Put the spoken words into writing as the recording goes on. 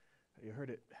You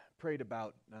heard it prayed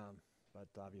about, but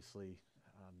obviously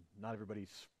not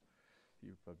everybody's.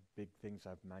 You have big things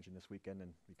I imagine this weekend, and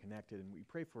we connected, and we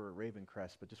pray for Raven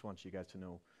Crest. But just want you guys to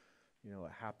know,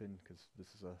 what happened because this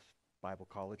is a Bible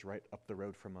college right up the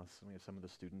road from us, and we have some of the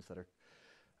students that are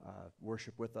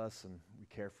worship with us, and we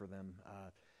care for them.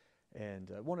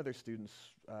 And one of their students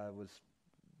was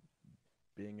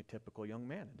being a typical young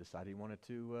man and decided he wanted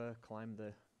to climb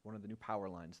one of the new power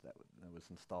lines that was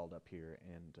installed up here,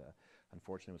 and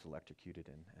unfortunately was electrocuted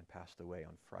and passed away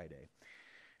on Friday.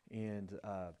 And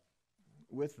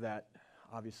with that,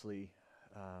 obviously,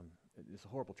 it's a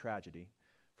horrible tragedy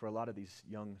for a lot of these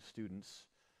young students.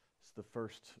 It's the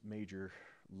first major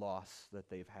loss that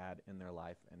they've had in their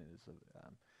life, and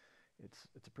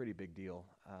it's a pretty big deal,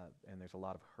 and there's a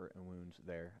lot of hurt and wounds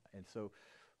there. And so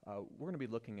we're going to be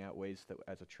looking at ways that,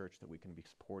 as a church, that we can be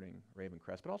supporting Raven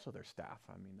Crest, but also their staff.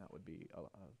 I mean, that would be a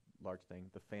large thing.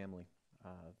 The family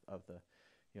of the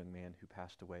young man who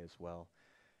passed away as well,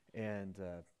 and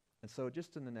so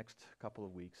just in the next couple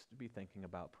of weeks, to be thinking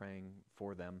about praying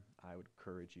for them. I would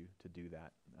encourage you to do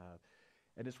that.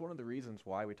 And it's one of the reasons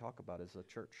why we talk about as a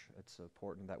church. It's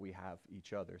important that we have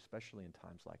each other, especially in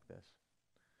times like this.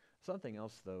 Something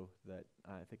else, though, that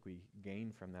I think we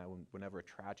gain from that whenever a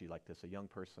tragedy like this, a young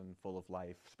person full of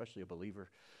life, especially a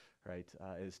believer, right,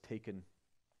 is taken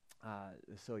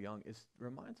so young,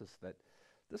 reminds us that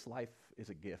this life is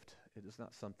a gift. It is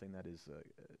not something that is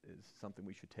something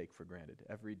we should take for granted.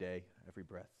 Every day, every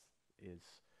breath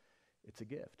it's a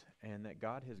gift, and that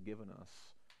God has given us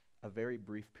a very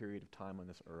brief period of time on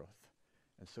this earth,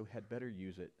 and so we had better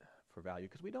use it for value,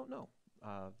 because we don't know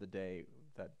the day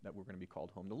that we're going to be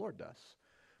called home. The Lord does,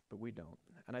 but we don't.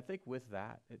 And I think with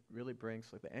that, it really brings,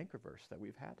 like, the anchor verse that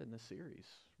we've had in this series.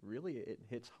 Really, it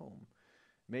hits home,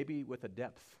 maybe with a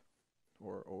depth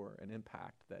or an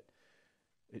impact that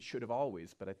it should have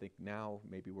always, but I think now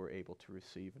maybe we're able to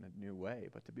receive in a new way.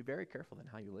 But to be very careful in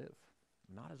how you live,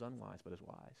 not as unwise, but as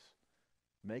wise,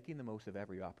 making the most of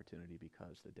every opportunity,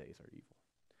 because the days are evil.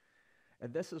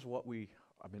 And this is what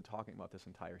I've been talking about this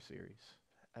entire series,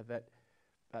 that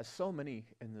so many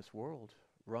in this world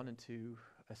run into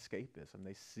escapism.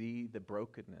 They see the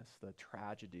brokenness, the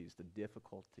tragedies, the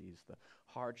difficulties, the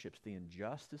hardships, the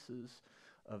injustices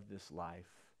of this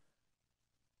life.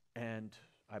 And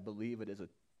I believe it is a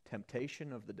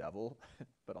temptation of the devil,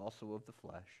 but also of the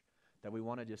flesh, that we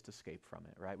want to just escape from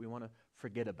it, right? We want to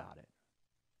forget about it.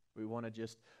 We want to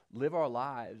just live our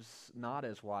lives not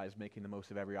as wise, making the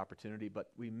most of every opportunity, but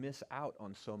we miss out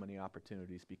on so many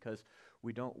opportunities because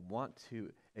we don't want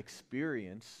to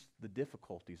experience the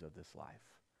difficulties of this life.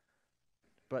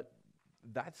 But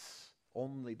that's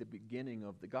only the beginning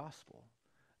of the gospel.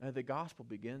 The gospel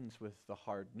begins with the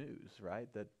hard news, right?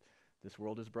 That this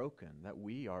world is broken, that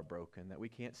we are broken, that we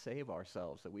can't save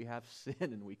ourselves, that we have sin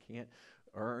and we can't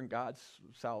earn God's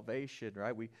salvation,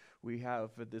 right? We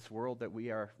have this world that we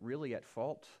are really at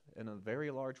fault in a very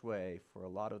large way for a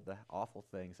lot of the awful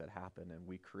things that happen, and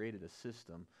we created a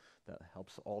system that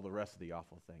helps all the rest of the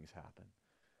awful things happen.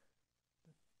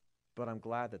 But I'm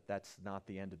glad that that's not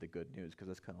the end of the good news, because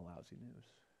that's kind of lousy news.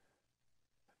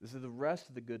 This is the rest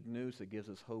of the good news that gives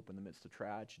us hope in the midst of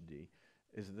tragedy,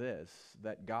 is this,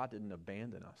 that God didn't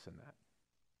abandon us in that,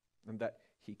 and that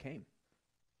he came.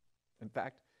 In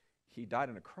fact, he died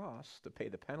on a cross to pay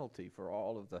the penalty for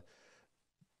all of the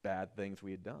bad things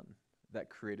we had done that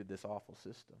created this awful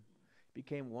system. He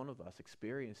became one of us,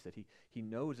 experienced it. He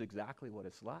knows exactly what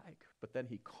it's like, but then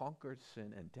he conquered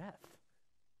sin and death,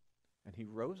 and he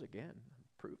rose again,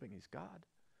 proving he's God,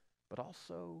 but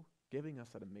also giving us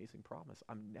that amazing promise: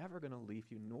 I'm never going to leave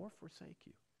you nor forsake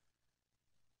you.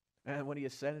 And when he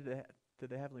ascended to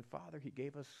the Heavenly Father, he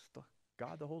gave us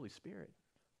God the Holy Spirit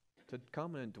to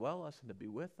come and indwell us and to be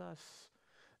with us,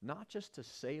 not just to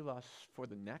save us for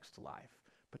the next life,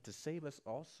 but to save us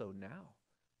also now.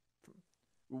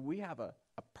 We have a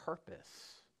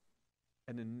purpose,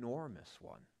 an enormous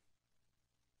one.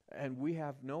 And we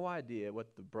have no idea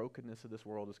what the brokenness of this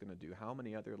world is going to do, how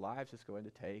many other lives it's going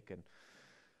to take, and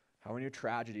how many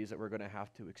tragedies that we're going to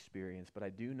have to experience. But I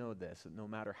do know this, that no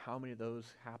matter how many of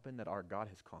those happen, that our God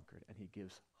has conquered, and he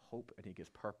gives hope and he gives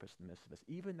purpose in the midst of this.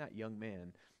 Even that young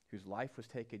man whose life was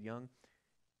taken young,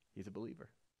 he's a believer.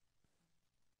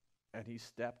 And he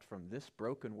stepped from this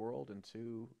broken world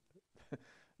into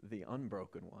the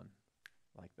unbroken one,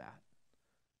 like that.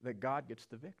 That God gets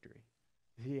the victory.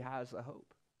 He has a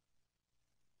hope.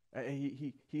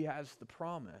 He has the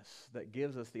promise that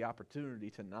gives us the opportunity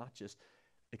to not just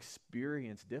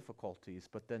experience difficulties,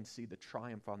 but then see the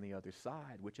triumph on the other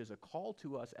side, which is a call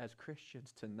to us as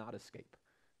Christians to not escape.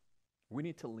 We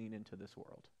need to lean into this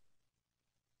world.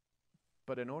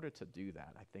 But in order to do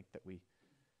that, I think that we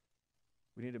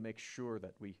need to make sure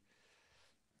that we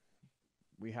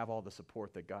have all the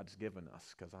support that God's given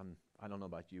us, because I don't know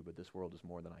about you, but this world is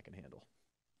more than I can handle.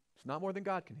 It's not more than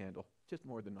God can handle, just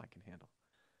more than I can handle.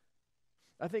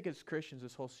 I think as Christians,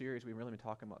 this whole series, we've really been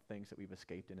talking about things that we've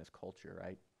escaped in as culture,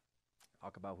 right?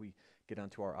 Talk about we get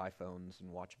onto our iPhones and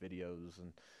watch videos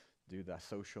and do the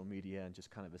social media and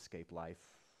just kind of escape life,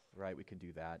 right? We can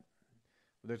do that.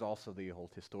 But there's also the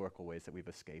whole historical ways that we've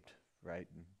escaped, right?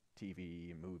 And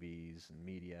TV and movies and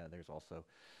media. There's also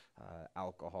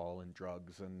alcohol and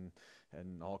drugs and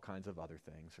all kinds of other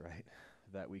things, right?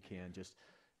 That we can just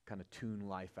kind of tune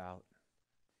life out.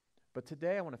 But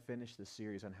today I want to finish this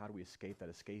series on how do we escape that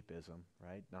escapism,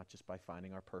 right? Not just by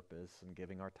finding our purpose and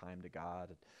giving our time to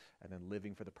God and then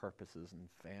living for the purposes and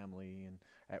family and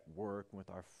at work and with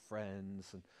our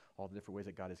friends and all the different ways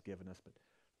that God has given us.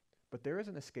 But there is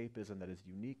an escapism that is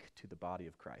unique to the body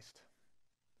of Christ.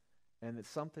 And it's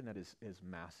something that is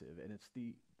massive. And it's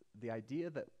the idea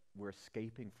that we're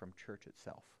escaping from church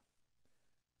itself.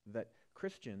 That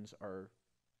Christians are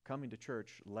coming to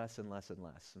church less and less and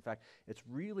less. In fact, it's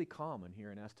really common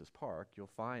here in Estes Park. You'll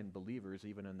find believers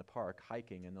even in the park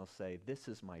hiking, and they'll say, "This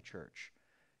is my church.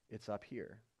 It's up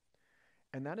here."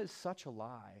 And that is such a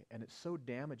lie, and it's so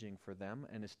damaging for them,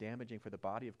 and it's damaging for the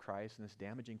body of Christ, and it's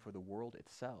damaging for the world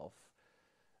itself,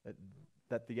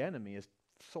 that the enemy has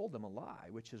sold them a lie,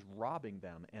 which is robbing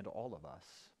them and all of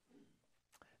us.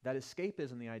 That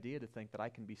escapism, the idea to think that I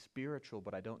can be spiritual,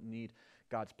 but I don't need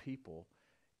God's people,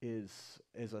 is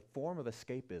a form of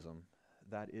escapism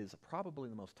that is probably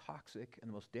the most toxic and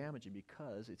the most damaging,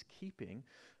 because it's keeping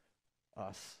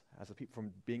us as a people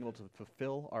from being able to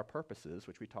fulfill our purposes,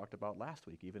 which we talked about last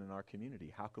week, even in our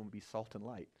community. How can we be salt and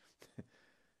light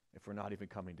if we're not even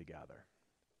coming together?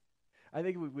 I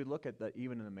think we look at that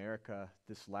even in America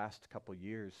this last couple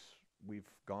years, we've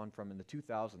gone from in the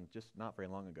 2000, just not very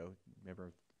long ago,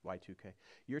 remember Y2K,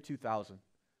 year 2000,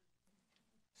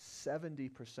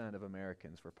 70% of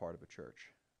Americans were part of a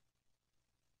church.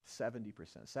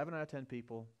 70%. 7 out of 10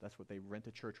 people, that's what they rent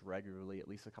a church regularly, at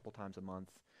least a couple times a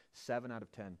month. 7 out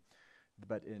of 10.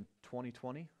 But in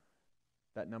 2020,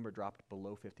 that number dropped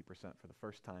below 50% for the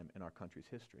first time in our country's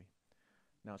history.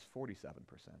 Now it's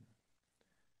 47%.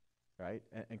 Right?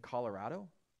 In Colorado,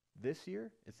 this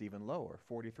year, it's even lower,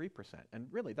 43%. And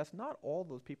really, that's not all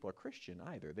those people are Christian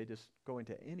either. They just go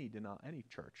into any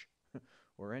church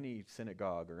or any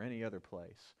synagogue or any other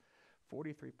place.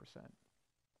 43%.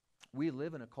 We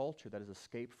live in a culture that has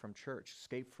escaped from church,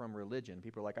 escaped from religion.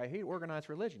 People are like, "I hate organized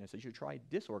religion." I said, "You should try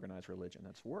disorganized religion.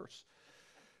 That's worse."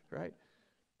 Right?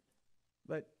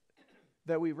 But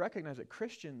that we recognize that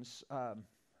Christians,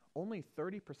 only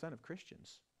 30% of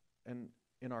Christians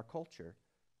in our culture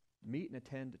meet and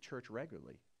attend church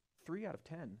regularly. 3 out of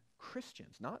 10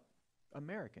 Christians, not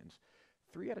Americans.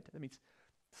 3 out of 10, that means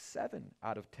 7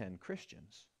 out of 10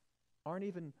 Christians aren't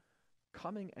even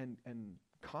coming and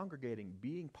congregating,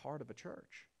 being part of a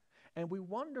church. And we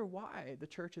wonder why the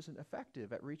church isn't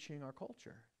effective at reaching our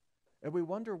culture. And we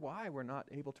wonder why we're not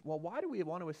able to, why do we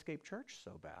want to escape church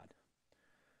so bad?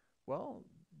 Well,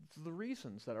 the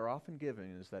reasons that are often given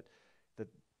is that the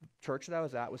church that I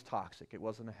was at was toxic. It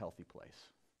wasn't a healthy place.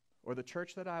 Or the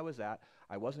church that I was at,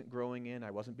 I wasn't growing in, I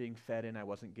wasn't being fed in, I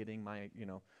wasn't getting my,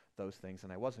 those things,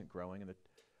 and I wasn't growing.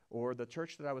 Or the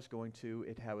church that I was going to,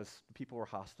 people were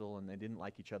hostile and they didn't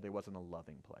like each other. It wasn't a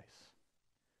loving place.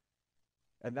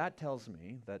 And that tells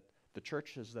me that the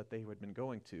churches that they had been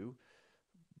going to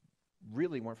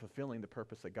really weren't fulfilling the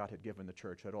purpose that God had given the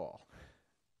church at all.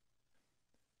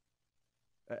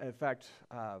 In fact,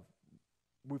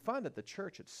 we find that the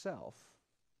church itself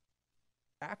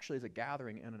actually is a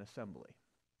gathering and an assembly.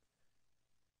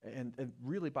 And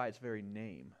really by its very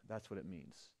name, that's what it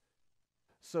means.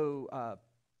 So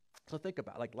think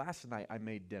about it. Like last night I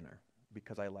made dinner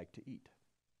because I like to eat.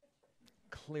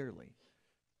 Clearly,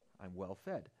 I'm well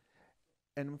fed.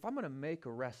 And if I'm going to make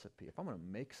a recipe, if I'm going to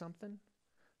make something,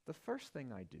 the first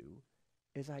thing I do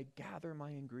is I gather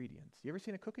my ingredients. You ever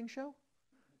seen a cooking show?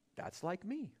 That's like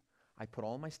me. I put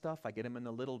all my stuff, I get them in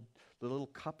the little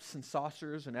cups and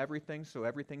saucers and everything, so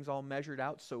everything's all measured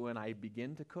out, so when I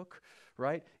begin to cook,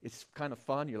 right, it's kind of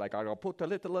fun. You're like, I'll put a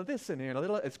little of this in here, and a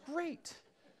little, it's great.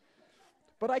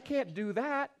 But I can't do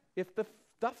that if the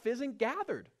stuff isn't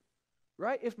gathered,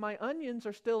 right? If my onions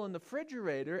are still in the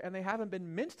refrigerator and they haven't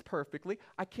been minced perfectly,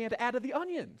 I can't add the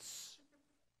onyns.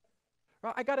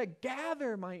 Right? I got to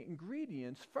gather my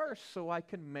ingredients first so I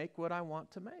can make what I want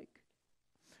to make.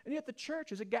 And yet the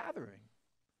church is a gathering.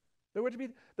 There were to be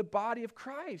the body of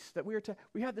Christ, that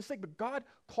we have this thing, but God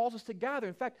calls us to gather.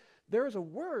 In fact, there is a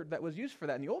word that was used for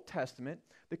that in the Old Testament.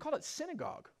 They called it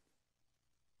synagogue.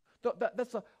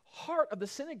 That's the heart of the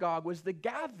synagogue, was the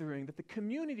gathering, that the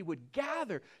community would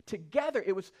gather together.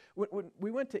 It was, when we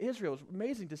went to Israel, it was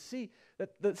amazing to see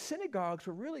that the synagogues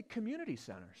were really community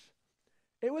centers.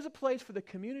 It was a place for the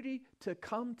community to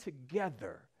come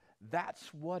together.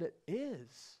 That's what it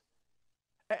is.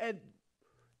 And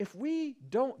if we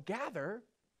don't gather,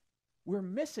 we're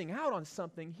missing out on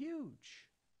something huge.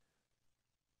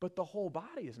 But the whole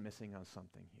body is missing on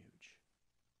something huge.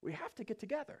 We have to get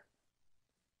together.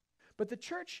 But the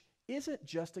church isn't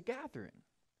just a gathering.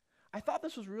 I thought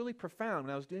this was really profound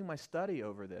when I was doing my study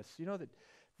over this. You know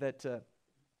that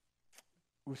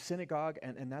with synagogue,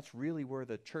 and that's really where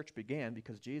the church began,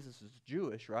 because Jesus is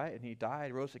Jewish, right? And he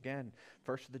died, rose again,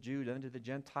 first to the Jew, then to the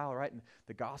Gentile, right? And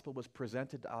the gospel was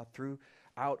presented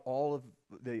throughout all of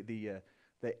the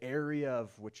area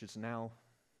of which is now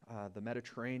the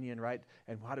Mediterranean, right?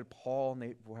 And how did Paul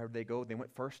and where did they go? They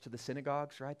went first to the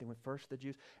synagogues, right? They went first to the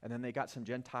Jews, and then they got some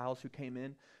Gentiles who came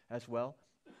in as well.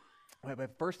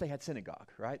 But first they had synagogue,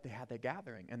 right? They had their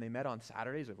gathering, and they met on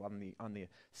Saturdays on the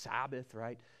Sabbath,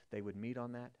 right? They would meet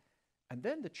on that. And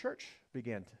then the church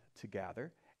began to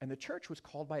gather, and the church was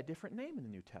called by a different name in the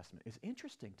New Testament. It's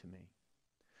interesting to me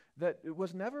that it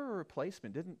was never a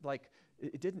replacement.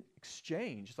 It didn't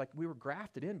exchange. It's like we were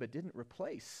grafted in, but didn't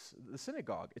replace the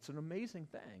synagogue. It's an amazing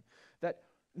thing that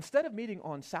instead of meeting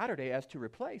on Saturday as to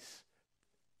replace,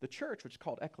 the church, which is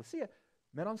called ecclesia,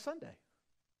 met on Sunday.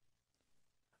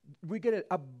 We get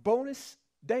a bonus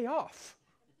day off.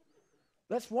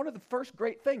 That's one of the first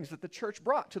great things that the church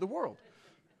brought to the world.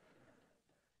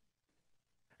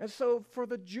 And so for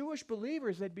the Jewish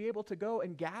believers, they'd be able to go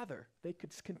and gather. They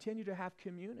could continue to have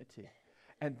community.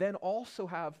 And then also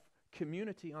have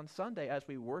community on Sunday as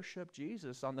we worship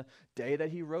Jesus on the day that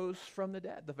he rose from the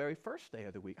dead, the very first day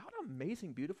of the week. What an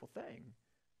amazing, beautiful thing.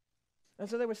 And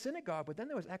so there was synagogue, but then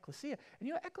there was ecclesia. And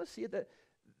you know, ecclesia,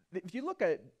 if you look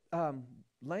at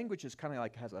language, is kind of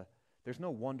like there's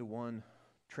no one-to-one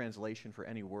translation for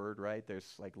any word, right?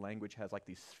 There's like language has like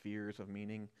these spheres of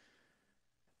meaning,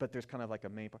 but there's kind of like a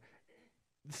main part.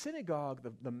 The synagogue,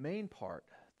 the main part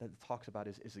that it talks about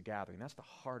is a gathering. That's the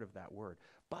heart of that word.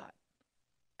 But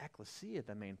ecclesia,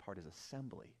 the main part, is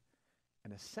assembly.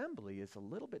 And assembly is a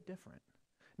little bit different.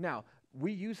 Now,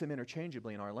 we use them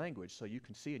interchangeably in our language, so you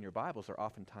can see in your Bibles they're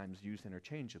oftentimes used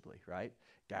interchangeably, right?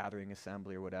 Gathering,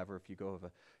 assembly, or whatever. If you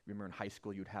remember in high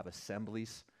school, you'd have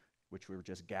assemblies, which were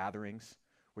just gatherings,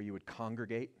 where you would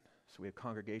congregate. So we have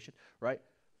congregation, right?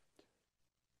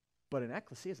 But an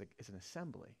ecclesia is an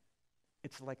assembly.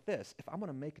 It's like this. If I'm going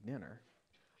to make dinner,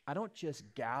 I don't just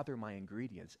gather my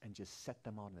ingredients and just set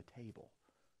them on the table.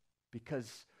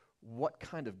 Because what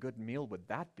kind of good meal would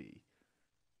that be?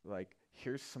 Like,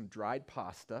 here's some dried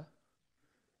pasta.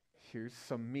 Here's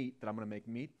some meat that I'm going to make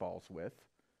meatballs with,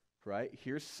 right?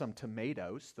 Here's some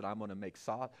tomatoes that I'm going to make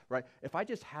sauce, right? If I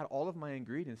just had all of my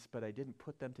ingredients, but I didn't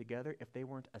put them together, if they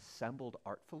weren't assembled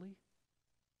artfully,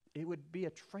 it would be a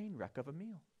train wreck of a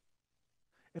meal.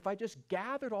 If I just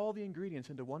gathered all the ingredients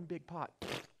into one big pot,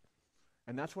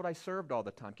 and that's what I served all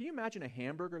the time. Can you imagine a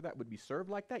hamburger that would be served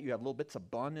like that? You have little bits of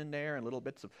bun in there and little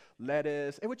bits of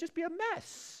lettuce. It would just be a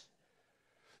mess.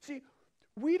 See,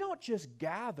 we don't just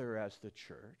gather as the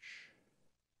church,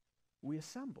 we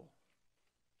assemble,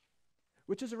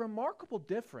 which is a remarkable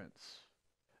difference.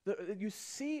 You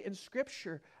see in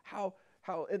Scripture how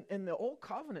in the Old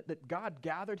Covenant that God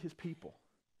gathered his people.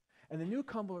 And the New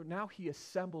Covenant, now he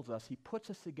assembles us. He puts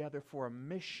us together for a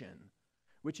mission,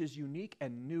 which is unique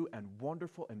and new and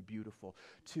wonderful and beautiful,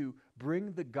 to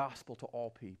bring the gospel to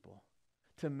all people,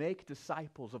 to make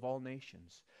disciples of all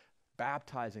nations,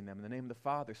 baptizing them in the name of the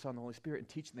Father, Son, and the Holy Spirit, and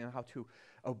teaching them how to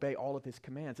obey all of his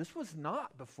commands. This was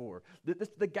not before.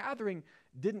 The gathering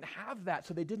didn't have that,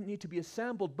 so they didn't need to be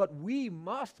assembled, but we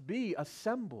must be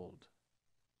assembled.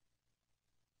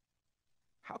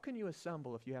 How can you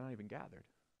assemble if you haven't even gathered?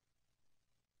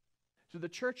 So the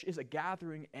church is a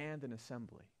gathering and an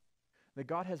assembly. That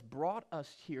God has brought us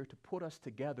here to put us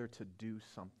together to do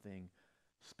something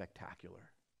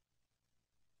spectacular.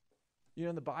 You know,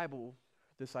 in the Bible,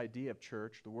 this idea of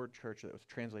church, the word church that was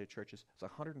translated church, is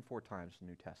 104 times in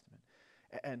the New Testament.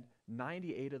 And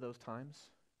 98 of those times,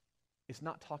 it's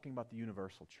not talking about the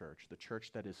universal church, the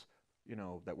church that is, you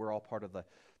know, that we're all part of the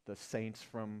saints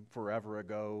from forever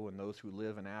ago and those who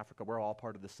live in Africa. We're all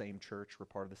part of the same church. We're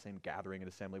part of the same gathering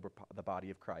and assembly. We're the body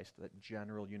of Christ, that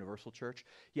general universal church.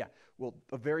 Yeah, well,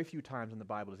 a very few times in the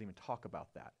Bible doesn't even talk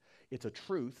about that. It's a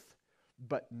truth,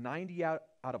 but 90 out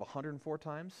of 104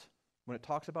 times, when it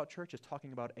talks about church, it's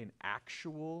talking about an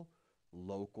actual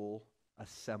local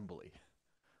assembly,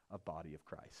 a body of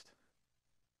Christ.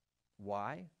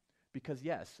 Why? Because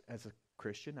yes, as a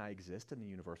Christian, I exist in the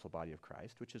universal body of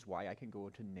Christ, which is why I can go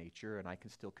into nature and I can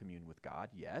still commune with God,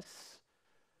 yes.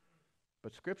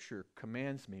 But Scripture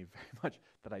commands me very much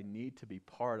that I need to be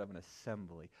part of an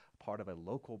assembly, part of a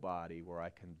local body where I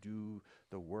can do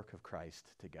the work of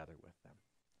Christ together with them.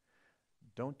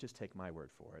 Don't just take my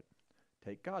word for it.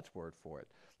 Take God's word for it.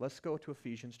 Let's go to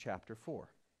Ephesians chapter 4.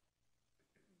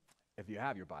 If you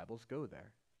have your Bibles, go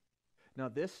there. Now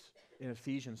this, in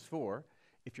Ephesians 4,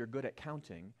 if you're good at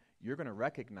counting, you're going to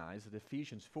recognize that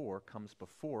Ephesians 4 comes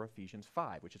before Ephesians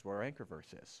 5, which is where our anchor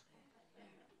verse is.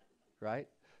 Right?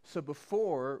 So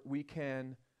before we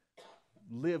can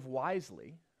live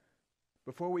wisely,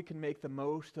 before we can make the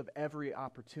most of every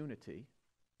opportunity,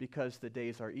 because the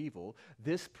days are evil,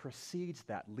 this precedes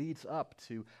that, leads up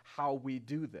to how we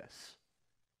do this.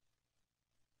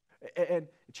 And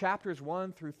chapters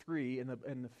 1 through 3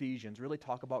 in Ephesians really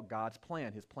talk about God's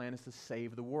plan. His plan is to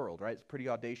save the world, right? It's a pretty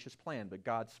audacious plan, but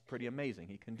God's pretty amazing.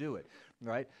 He can do it,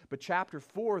 right? But chapter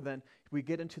 4, then, we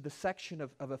get into the section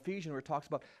of Ephesians where it talks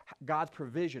about God's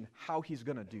provision, how he's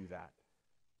going to do that,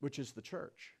 which is the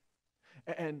church.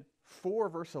 And 4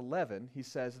 verse 11, he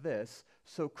says this,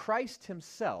 so Christ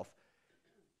himself,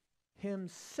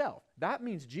 that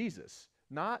means Jesus.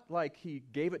 Not like he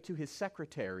gave it to his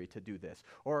secretary to do this,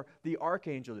 or the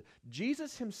archangel.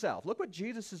 Jesus himself, look what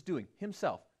Jesus is doing,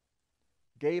 himself,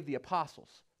 gave the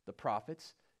apostles, the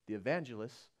prophets, the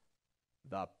evangelists,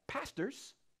 the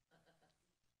pastors,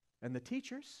 and the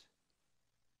teachers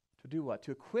to do what?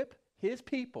 To equip his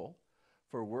people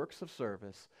for works of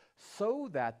service so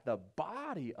that the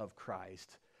body of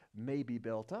Christ may be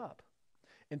built up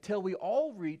until we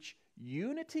all reach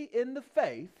unity in the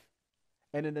faith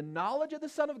and in the knowledge of the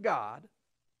Son of God,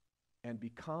 and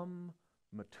become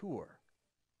mature,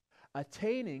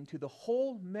 attaining to the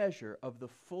whole measure of the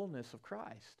fullness of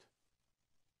Christ.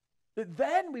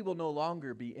 Then we will no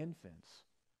longer be infants,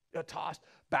 tossed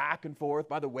back and forth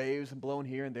by the waves and blown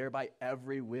here and there by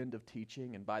every wind of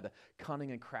teaching and by the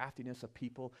cunning and craftiness of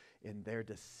people in their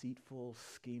deceitful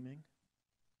scheming.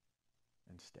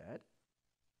 Instead,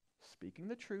 speaking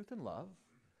the truth in love,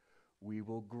 we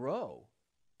will grow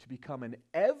to become in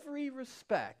every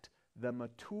respect the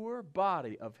mature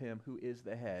body of him who is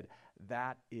the head.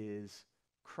 That is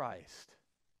Christ.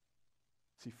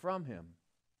 See, from him,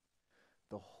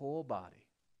 the whole body,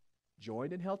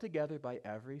 joined and held together by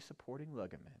every supporting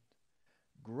ligament,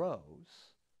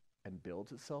 grows and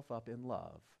builds itself up in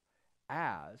love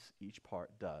as each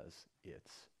part does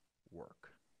its work.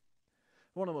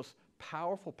 One of the most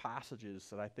powerful passages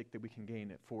that I think that we can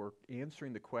gain for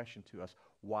answering the question to us,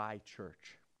 why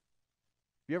church?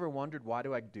 You ever wondered, why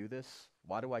do I do this?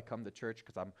 Why do I come to church?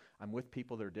 Because I'm with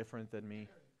people that are different than me,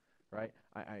 right?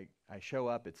 I show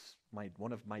up, it's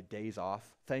one of my days off.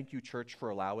 Thank you, church, for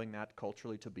allowing that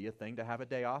culturally to be a thing, to have a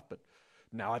day off, but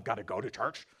now I've got to go to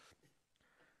church.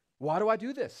 Why do I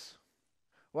do this?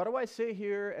 Why do I sit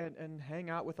here and hang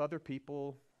out with other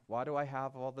people? Why do I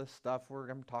have all this stuff where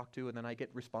I'm talked to and then I get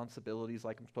responsibilities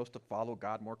like I'm supposed to follow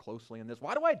God more closely in this?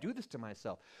 Why do I do this to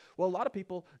myself? Well, a lot of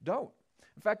people don't.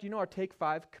 In fact, you know our Take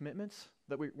 5 commitments,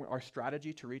 our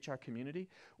strategy to reach our community?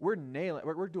 We're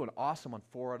doing awesome on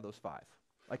 4 out of those 5.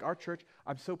 Like our church,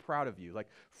 I'm so proud of you. Like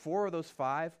 4 of those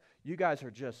 5, you guys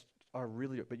are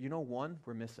really, but you know one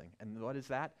we're missing. And what is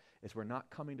that? Is we're not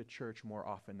coming to church more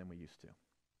often than we used to.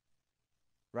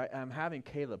 Right? I'm having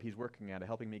Caleb, he's working at it,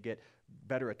 helping me get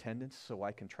better attendance so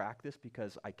I can track this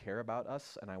because I care about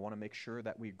us and I want to make sure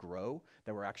that we grow,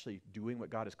 that we're actually doing what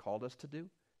God has called us to do.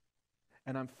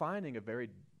 And I'm finding a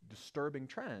very disturbing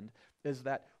trend is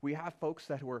that we have folks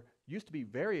that used to be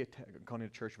going to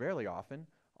church very often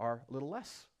are a little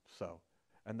less so.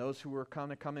 And those who were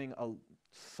kind of coming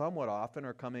somewhat often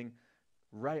are coming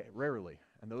rarely.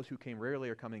 And those who came rarely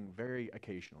are coming very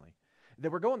occasionally.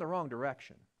 That we're going the wrong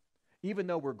direction. Even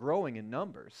though we're growing in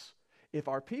numbers, if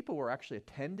our people were actually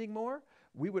attending more,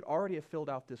 we would already have filled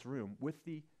out this room with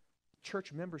the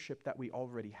church membership that we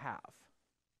already have.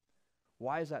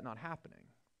 Why is that not happening?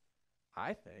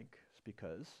 I think it's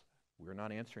because we're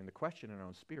not answering the question in our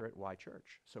own spirit, why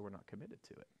church? So we're not committed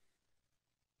to it.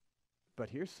 But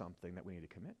here's something that we need to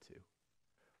commit to.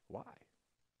 Why?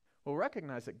 Well,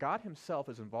 recognize that God himself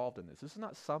is involved in this. This is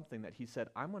not something that he said,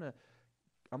 I'm going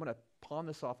to pawn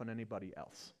this off on anybody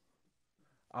else.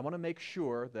 I want to make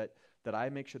sure that I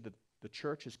make sure that the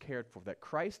church is cared for, that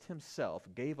Christ himself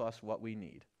gave us what we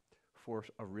need for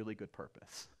a really good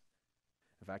purpose.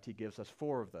 In fact, he gives us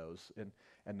 4 of those,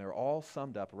 and they're all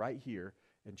summed up right here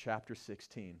in chapter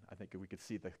 16. I think we could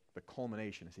see the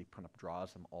culmination as he kind of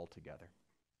draws them all together.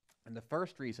 And the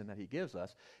first reason that he gives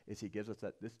us is he gives us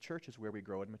that this church is where we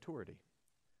grow in maturity.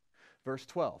 Verse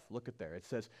 12, look at there. It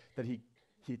says that he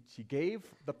gave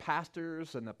the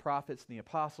pastors and the prophets and the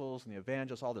apostles and the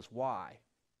evangelists all this. Why?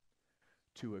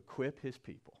 To equip his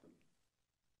people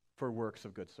for works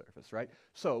of good service, right?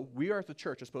 So we are as the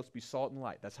church are supposed to be salt and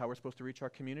light. That's how we're supposed to reach our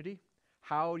community.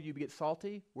 How do you get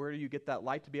salty? Where do you get that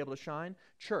light to be able to shine?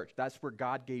 Church. That's where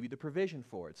God gave you the provision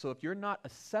for it. So if you're not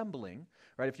assembling,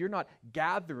 right, if you're not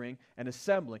gathering and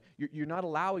assembling, you're not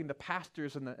allowing the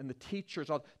pastors and the teachers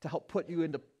to help put you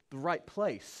into the right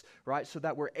place, right, so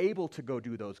that we're able to go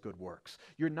do those good works.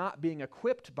 You're not being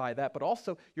equipped by that, but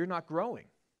also you're not growing.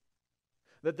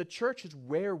 That the church is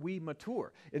where we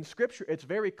mature. In Scripture, it's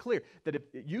very clear that if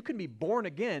you can be born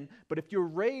again, but if you're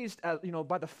raised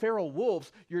by the feral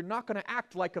wolves, you're not going to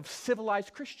act like a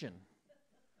civilized Christian.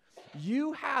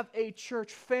 You have a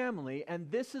church family,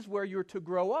 and this is where you're to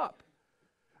grow up.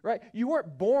 Right? You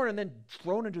weren't born and then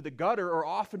thrown into the gutter or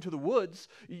off into the woods.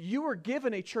 You were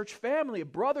given a church family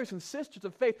of brothers and sisters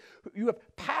of faith. You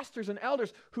have pastors and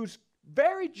elders whose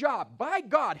very job, by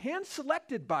God,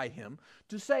 hand-selected by Him,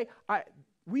 to say,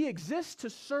 we exist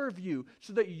to serve you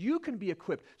so that you can be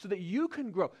equipped, so that you can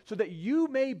grow, so that you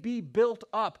may be built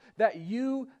up, that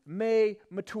you may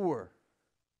mature.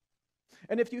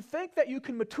 And if you think that you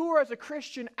can mature as a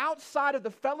Christian outside of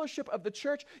the fellowship of the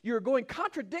church, you're going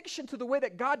contradiction to the way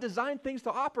that God designed things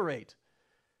to operate.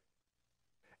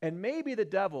 And maybe the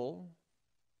devil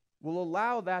will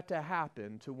allow that to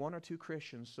happen to one or two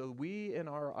Christians, so we, in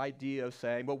our idea of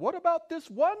saying, well, what about this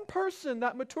one person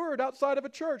that matured outside of a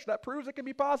church? That proves it can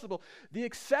be possible. The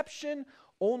exception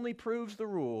only proves the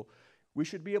rule. We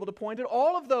should be able to point at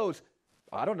all of those,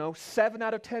 7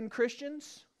 out of 10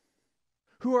 Christians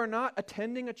who are not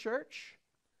attending a church.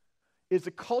 Is the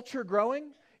culture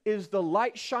growing? Is the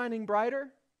light shining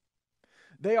brighter?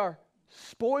 They are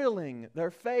spoiling their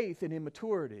faith in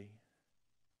immaturity.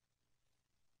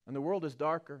 And the world is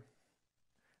darker,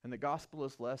 and the gospel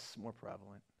is more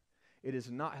prevalent. It is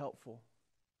not helpful.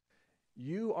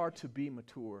 You are to be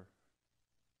mature.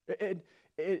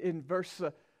 In verse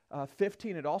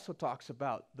 15, it also talks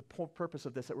about the purpose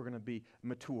of this, that we're going to be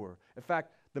mature. In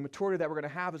fact, the maturity that we're going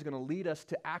to have is going to lead us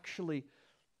to actually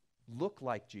look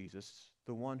like Jesus,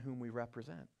 the one whom we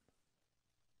represent.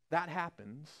 That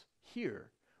happens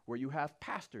here, where you have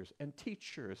pastors and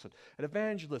teachers and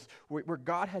evangelists, where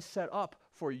God has set up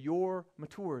for your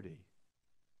maturity.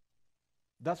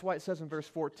 That's why it says in verse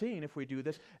 14, if we do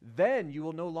this, then you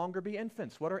will no longer be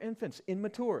infants. What are infants?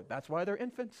 Immature. That's why they're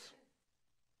infants.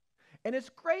 And it's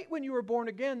great when you were born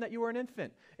again that you were an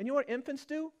infant. And you know what infants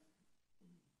do?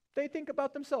 They think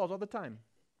about themselves all the time.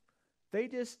 They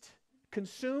just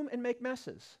consume and make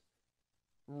messes.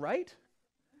 Right?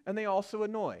 And they also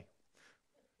annoy.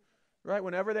 Right?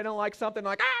 Whenever they don't like something,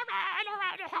 like, I don't know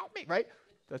how to help me. Right?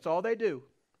 That's all they do.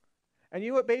 And you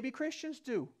know what baby Christians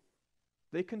do?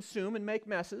 They consume and make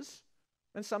messes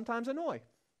and sometimes annoy.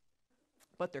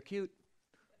 But they're cute.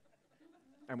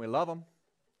 And we love them.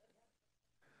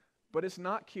 But it's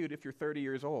not cute if you're 30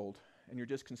 years old and you're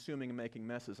just consuming and making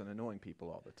messes and annoying people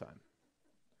all the time.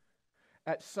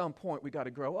 At some point, we got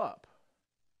to grow up.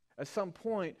 At some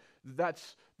point,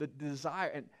 that's the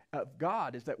desire of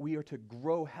God, is that we are to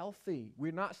grow healthy.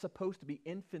 We're not supposed to be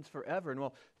infants forever. And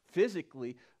well,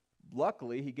 physically,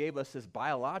 luckily, He gave us this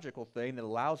biological thing that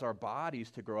allows our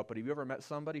bodies to grow up. But have you ever met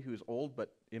somebody who's old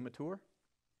but immature?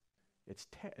 It's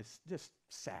just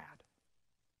sad.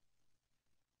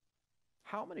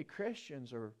 How many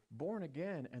Christians are born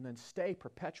again and then stay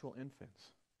perpetual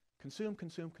infants? Consume,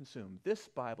 consume, consume. This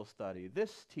Bible study,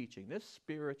 this teaching, this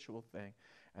spiritual thing.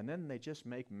 And then they just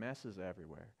make messes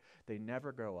everywhere. They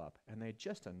never grow up, and they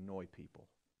just annoy people.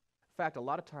 In fact, a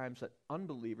lot of times that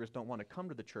unbelievers don't want to come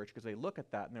to the church because they look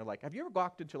at that and they're like, have you ever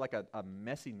walked into like a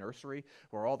messy nursery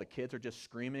where all the kids are just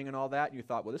screaming and all that, and you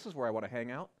thought, well, this is where I want to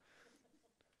hang out?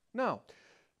 No.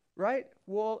 Right?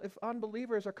 Well, if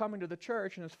unbelievers are coming to the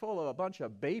church and it's full of a bunch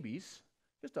of babies,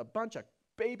 just a bunch of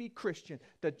baby Christians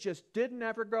that just didn't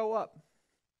ever grow up,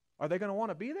 are they going to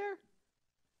want to be there?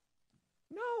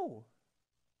 No.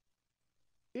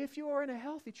 If you are in a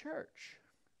healthy church,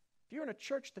 if you're in a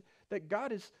church that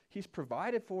God He's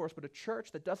provided for us, but a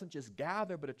church that doesn't just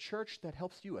gather, but a church that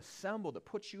helps you assemble, that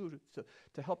puts you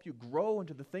to help you grow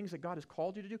into the things that God has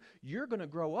called you to do, you're going to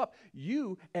grow up.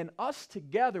 You and us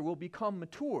together will become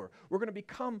mature. We're going to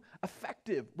become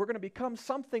effective. We're going to become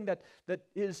something that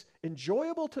is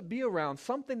enjoyable to be around,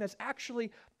 something that's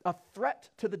actually a threat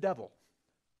to the devil.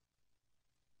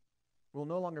 We'll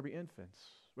no longer be infants.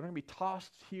 We're not going to be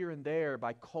tossed here and there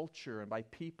by culture and by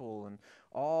people and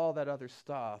all that other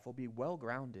stuff. We'll be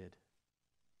well-grounded.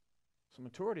 So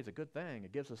maturity is a good thing.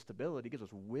 It gives us stability. It gives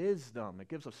us wisdom. It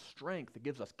gives us strength. It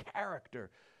gives us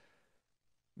character.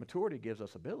 Maturity gives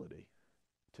us ability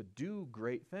to do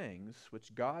great things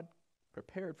which God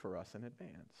prepared for us in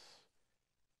advance.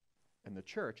 And the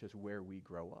church is where we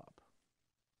grow up.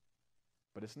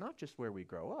 But it's not just where we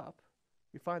grow up.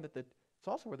 We find that it's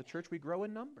also where the church we grow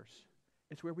in numbers.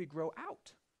 It's where we grow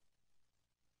out.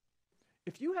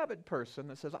 If you have a person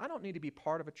that says, I don't need to be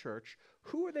part of a church,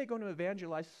 who are they going to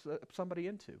evangelize somebody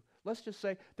into? Let's just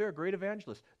say they're a great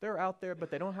evangelist. They're out there, but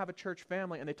they don't have a church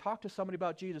family, and they talk to somebody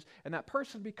about Jesus, and that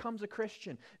person becomes a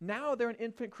Christian. Now they're an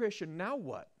infant Christian. Now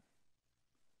what?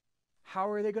 How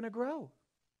are they going to grow?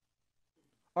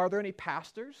 Are there any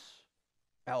pastors,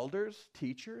 elders,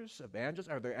 teachers, evangelists?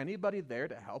 Are there anybody there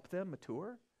to help them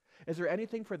mature? Is there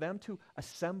anything for them to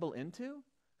assemble into?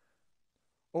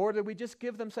 Or do we just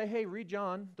give them, say, hey, read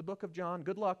John, the book of John,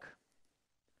 good luck.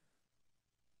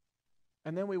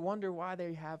 And then we wonder why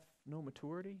they have no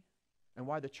maturity and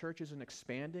why the church isn't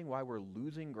expanding, why we're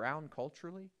losing ground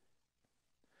culturally.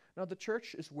 Now, the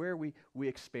church is where we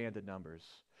expand in numbers.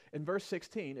 In verse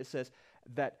 16, it says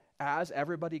that as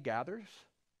everybody gathers,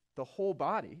 the whole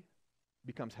body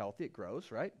becomes healthy, it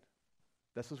grows, right?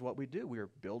 This is what we do. We are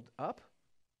built up.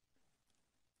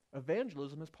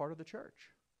 Evangelism is part of the church.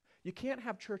 You can't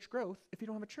have church growth if you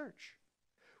don't have a church,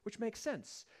 which makes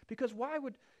sense. Because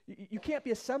you can't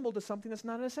be assembled to something that's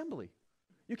not an assembly.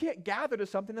 You can't gather to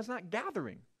something that's not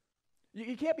gathering.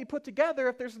 You can't be put together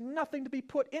if there's nothing to be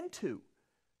put into.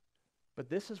 But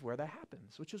this is where that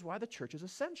happens, which is why the church is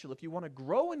essential. If you want to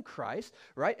grow in Christ,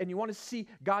 right, and you want to see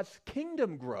God's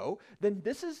kingdom grow, then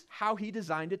this is how he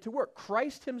designed it to work.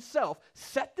 Christ himself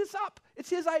set this up. It's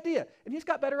his idea. And he's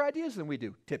got better ideas than we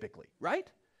do, typically, right?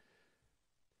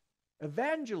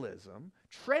 Evangelism,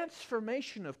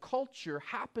 transformation of culture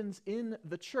happens in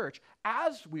the church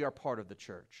as we are part of the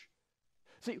church.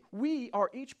 See, we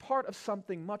are each part of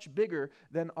something much bigger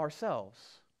than ourselves.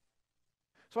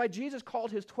 That's why Jesus called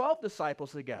his 12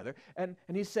 disciples together, and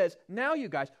he says, now you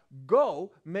guys,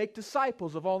 go make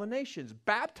disciples of all the nations.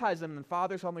 Baptize them in the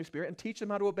Father, Son, and Holy Spirit, and teach them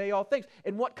how to obey all things.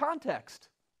 In what context?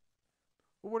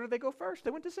 Well, where did they go first?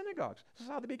 They went to synagogues. This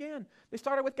is how they began. They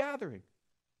started with gathering.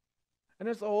 And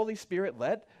as the Holy Spirit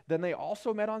led, then they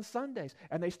also met on Sundays.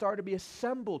 And they started to be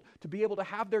assembled to be able to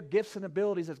have their gifts and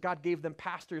abilities as God gave them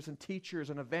pastors and teachers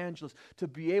and evangelists to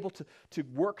be able to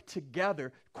work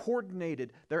together,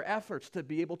 coordinated their efforts to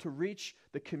be able to reach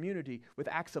the community with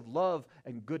acts of love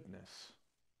and goodness.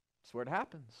 That's where it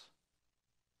happens.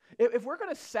 If we're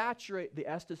going to saturate the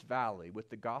Estes Valley with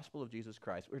the gospel of Jesus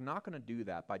Christ, we're not going to do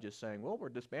that by just saying, well, we're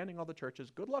disbanding all the churches.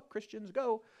 Good luck, Christians,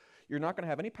 go. You're not going to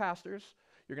have any pastors.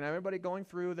 You're going to have everybody going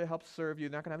through that helps serve you.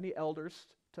 You're not going to have any elders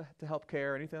to help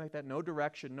care, anything like that. No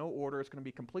direction, no order. It's going to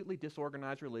be completely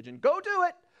disorganized religion. Go do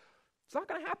it. It's not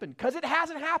going to happen because it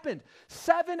hasn't happened.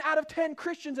 7 out of 10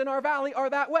 Christians in our valley are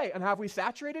that way. And have we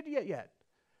saturated it yet?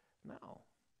 No.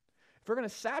 If we're going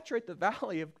to saturate the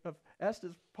valley of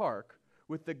Estes Park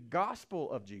with the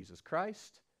gospel of Jesus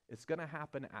Christ, it's going to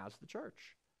happen as the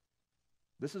church.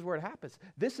 This is where it happens.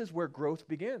 This is where growth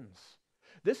begins.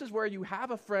 This is where you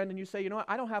have a friend and you say, you know what,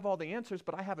 I don't have all the answers,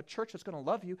 but I have a church that's going to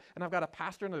love you, and I've got a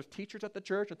pastor and there's teachers at the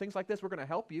church and things like this. We're going to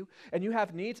help you. And you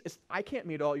have needs. I can't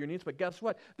meet all your needs, but guess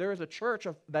what? There is a church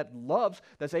that loves,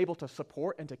 that's able to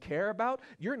support and to care about.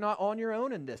 You're not on your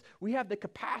own in this. We have the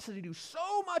capacity to do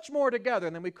so much more together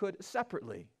than we could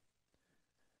separately.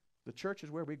 The church is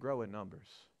where we grow in numbers.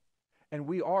 And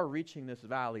we are reaching this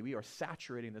valley. We are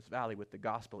saturating this valley with the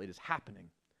gospel. It is happening,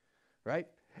 right?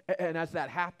 And as that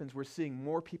happens, we're seeing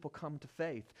more people come to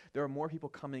faith. There are more people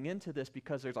coming into this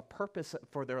because there's a purpose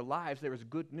for their lives. There is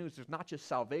good news. There's not just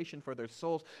salvation for their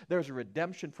souls. There's a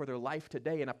redemption for their life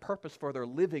today and a purpose for their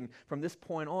living from this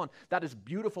point on. That is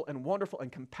beautiful and wonderful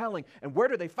and compelling. And where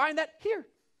do they find that? Here.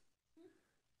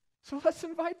 So let's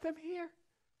invite them here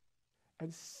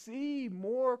and see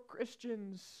more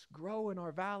Christians grow in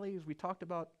our valleys. We talked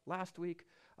about last week,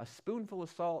 a spoonful of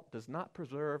salt does not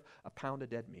preserve a pound of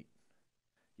dead meat.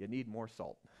 You need more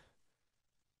salt.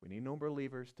 We need more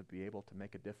believers to be able to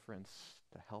make a difference,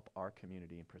 to help our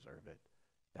community and preserve it.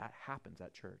 That happens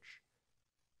at church.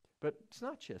 But it's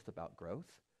not just about growth.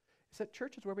 It's that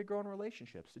church is where we grow in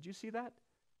relationships. Did you see that?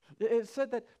 It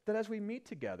said that as we meet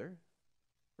together,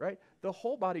 right, the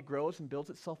whole body grows and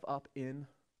builds itself up in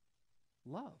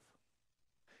love.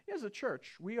 As a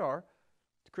church, we are,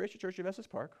 the Christian Church of Estes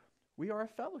Park, we are a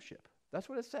fellowship. That's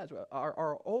what it says.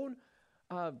 Our own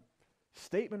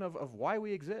statement of why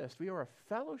we exist. We are a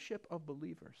fellowship of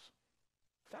believers.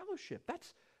 Fellowship.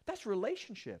 That's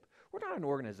relationship. We're not an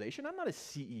organization. I'm not a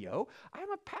CEO.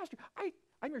 I'm a pastor.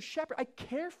 I'm your shepherd. I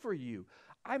care for you.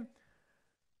 I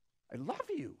love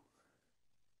you.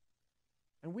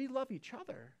 And we love each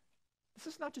other. This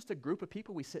is not just a group of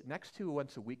people we sit next to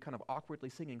once a week kind of awkwardly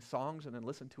singing songs and then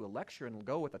listen to a lecture and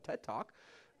go with a TED Talk,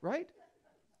 right?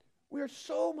 We are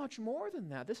so much more than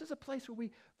that. This is a place where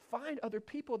we find other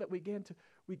people that we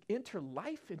enter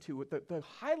life into, with the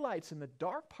highlights and the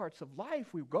dark parts of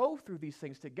life. We go through these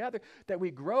things together, that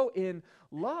we grow in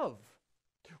love.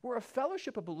 We're a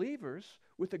fellowship of believers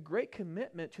with a great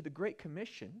commitment to the Great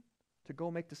Commission to go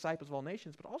make disciples of all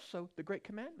nations, but also the Great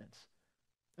Commandments.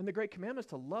 And the Great Commandment is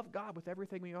to love God with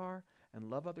everything we are and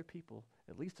love other people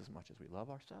at least as much as we love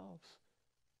ourselves.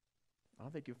 I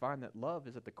think you find that love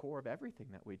is at the core of everything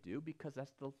that we do, because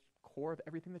that's the core of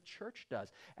everything the church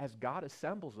does. As God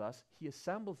assembles us, he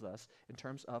assembles us in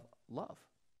terms of love,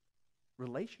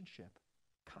 relationship,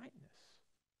 kindness.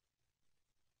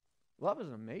 Love is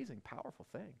an amazing, powerful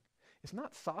thing. It's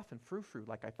not soft and frou-frou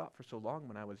like I thought for so long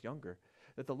when I was younger,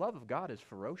 that the love of God is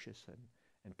ferocious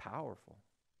and powerful.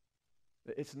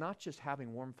 It's not just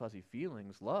having warm, fuzzy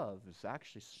feelings. Love is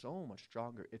actually so much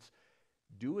stronger. It's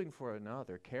doing for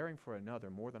another, caring for another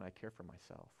more than I care for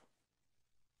myself.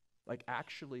 Like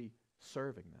actually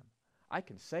serving them. I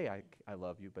can say I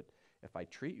love you, but if I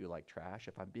treat you like trash,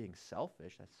 if I'm being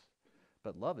selfish,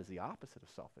 but love is the opposite of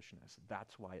selfishness.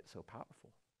 That's why it's so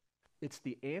powerful. It's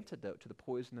the antidote to the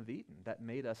poison of Eden that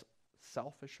made us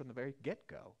selfish from the very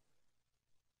get-go.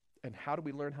 And how do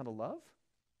we learn how to love?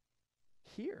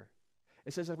 Here.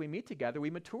 It says that we meet together,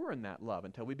 we mature in that love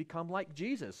until we become like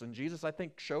Jesus. And Jesus, I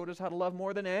think, showed us how to love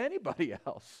more than anybody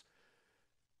else.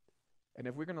 And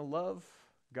if we're going to love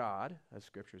God, as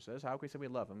Scripture says, how can we say we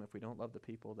love him if we don't love the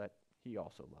people that he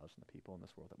also loves and the people in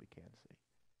this world that we can see?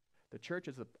 The church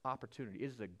is an opportunity.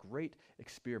 It is a great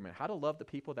experiment. How to love the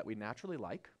people that we naturally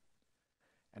like,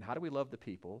 and how do we love the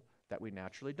people that we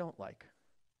naturally don't like?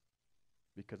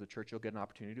 Because the church will get an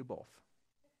opportunity to do both.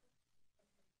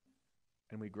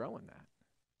 And we grow in that.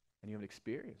 And you have an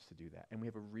experience to do that. And we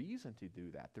have a reason to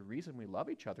do that. The reason we love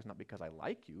each other is not because I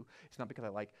like you. It's not because I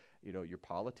like, your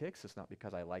politics. It's not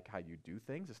because I like how you do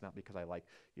things. It's not because I like,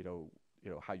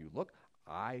 how you look.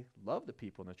 I love the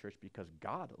people in the church because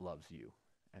God loves you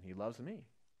and he loves me,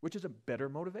 which is a better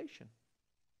motivation.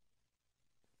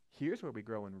 Here's where we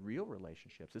grow in real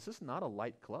relationships. This is not a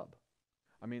light club.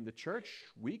 I mean, the church,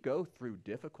 we go through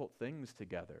difficult things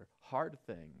together, hard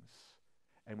things.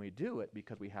 And we do it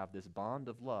because we have this bond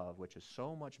of love, which is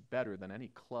so much better than any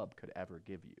club could ever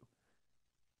give you.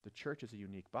 The church is a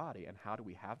unique body. And how do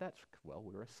we have that? Well,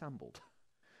 we're assembled.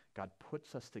 God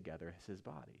puts us together as his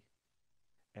body.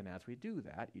 And as we do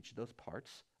that, each of those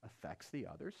parts affects the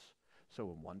others. So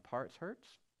when one part hurts,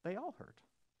 they all hurt,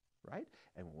 right?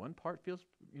 And when one part feels,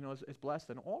 is blessed,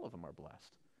 then all of them are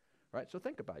blessed, right? So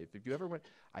think about it. If you ever went,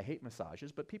 I hate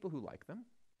massages, but people who like them,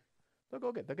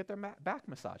 they'll get their back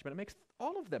massage, but it makes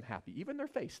all of them happy, even their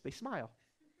face. They smile,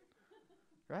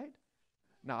 right?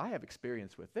 Now, I have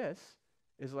experience with this.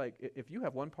 Is like if you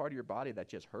have one part of your body that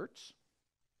just hurts,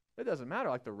 it doesn't matter.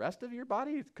 Like the rest of your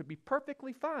body could be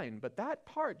perfectly fine, but that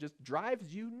part just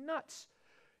drives you nuts,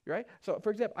 right? So,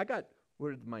 for example, what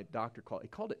did my doctor call it? He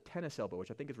called it tennis elbow,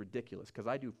 which I think is ridiculous because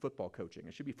I do football coaching.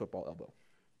 It should be football elbow.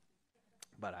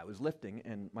 But I was lifting,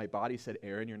 and my body said,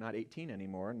 Aaron, you're not 18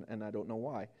 anymore, and I don't know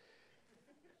why.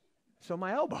 So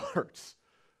my elbow hurts.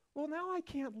 Well, now I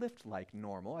can't lift like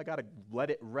normal. I got to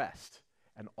let it rest.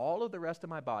 And all of the rest of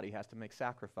my body has to make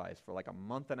sacrifice for like a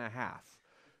month and a half,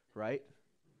 right?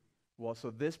 Well, so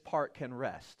this part can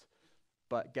rest.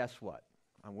 But guess what?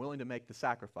 I'm willing to make the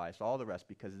sacrifice, all the rest,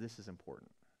 because this is important.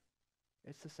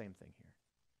 It's the same thing here.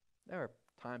 There are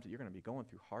times that you're going to be going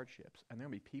through hardships, and there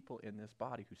will be people in this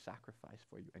body who sacrifice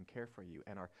for you and care for you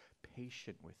and are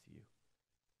patient with you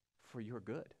for your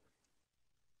good.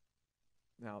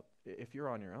 Now, if you're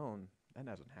on your own, that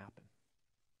doesn't happen.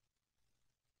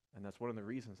 And that's one of the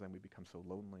reasons then we become so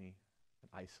lonely and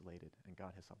isolated, and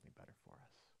God has something better for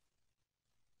us.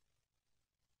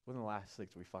 One of the last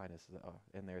things we find is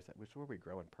in there is that it's where we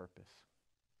grow in purpose.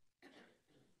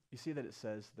 You see that it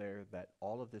says there that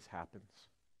all of this happens,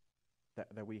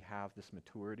 that we have this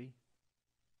maturity,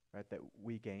 right, that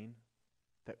we gain,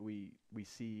 that we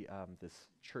see this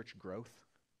church growth,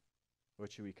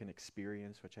 which we can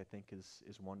experience, which I think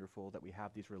is wonderful, that we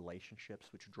have these relationships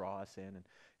which draw us in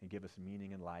and give us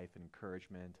meaning in life and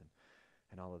encouragement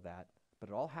and all of that. But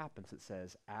it all happens, it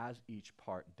says, as each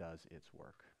part does its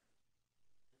work.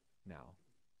 Now,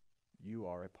 you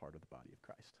are a part of the body of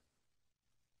Christ.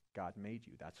 God made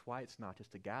you. That's why it's not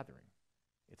just a gathering.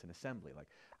 It's an assembly. Like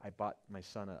I bought my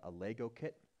son a Lego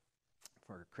kit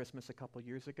for Christmas a couple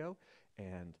years ago,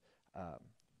 and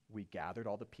we gathered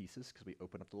all the pieces because we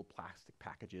opened up the little plastic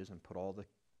packages and put all the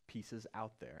pieces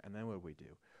out there. And then what do?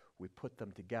 We put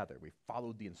them together. We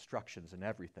followed the instructions and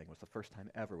everything. It was the first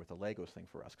time ever with the Legos thing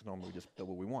for us, because normally we just build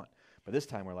what we want. But this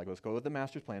time we're like, let's go with the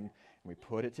master's plan, and we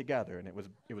put it together, and it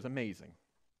was amazing.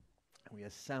 And we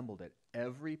assembled it.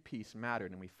 Every piece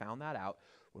mattered, and we found that out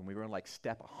when we were in like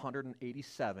step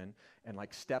 187, and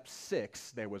like step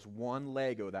 6, there was one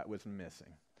Lego that was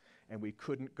missing. And we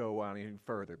couldn't go on any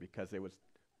further because there was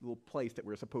a little place that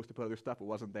we were supposed to put other stuff. It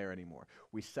wasn't there anymore.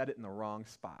 We set it in the wrong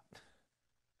spot.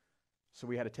 So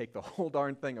we had to take the whole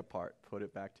darn thing apart, put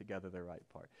it back together the right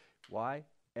part. Why?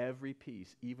 Every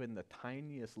piece, even the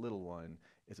tiniest little one,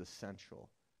 is essential.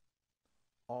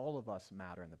 All of us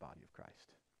matter in the body of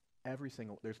Christ.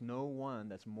 There's no one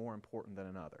that's more important than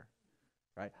another,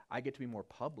 right? I get to be more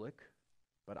public,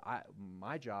 but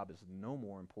my job is no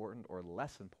more important or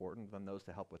less important than those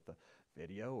to help with the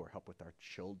video or help with our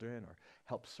children or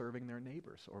help serving their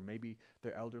neighbors or maybe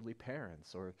their elderly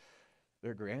parents or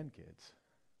their grandkids.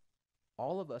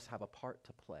 All of us have a part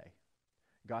to play.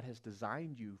 God has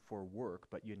designed you for work,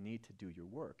 but you need to do your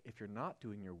work. If you're not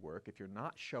doing your work, if you're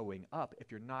not showing up, if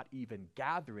you're not even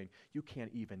gathering, you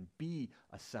can't even be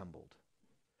assembled.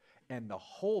 And the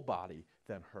whole body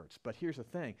then hurts. But here's the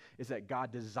thing, is that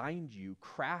God designed you,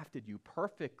 crafted you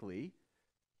perfectly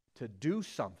to do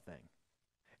something.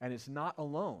 And it's not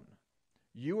alone.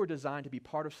 You are designed to be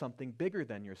part of something bigger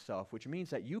than yourself, which means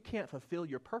that you can't fulfill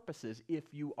your purposes if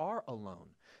you are alone.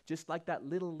 Just like that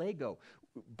little Lego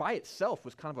by itself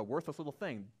was kind of a worthless little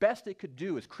thing. Best it could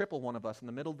do is cripple one of us in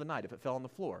the middle of the night if it fell on the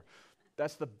floor.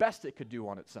 That's the best it could do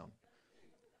on its own.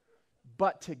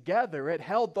 But together it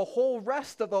held the whole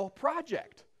rest of the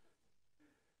project.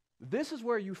 This is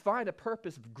where you find a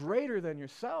purpose greater than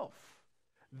yourself.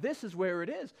 This is where it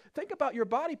is. Think about your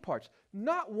body parts.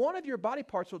 Not one of your body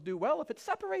parts will do well if it's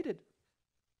separated.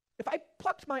 If I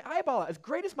plucked my eyeball out, as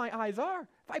great as my eyes are,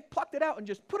 if I plucked it out and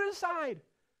just put it aside,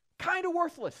 kind of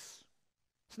worthless.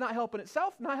 It's not helping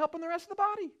itself, not helping the rest of the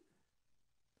body.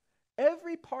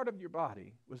 Every part of your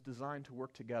body was designed to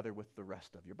work together with the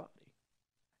rest of your body.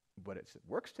 But it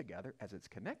works together as it's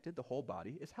connected. The whole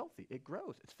body is healthy. It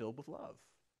grows. It's filled with love.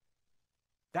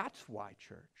 That's why,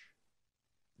 church.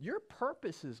 Your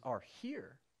purposes are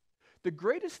here. The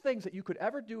greatest things that you could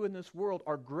ever do in this world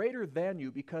are greater than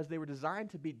you because they were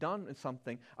designed to be done in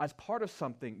something as part of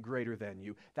something greater than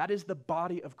you. That is the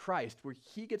body of Christ, where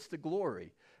he gets the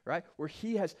glory, right? Where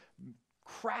he has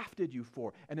crafted you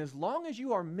for. And as long as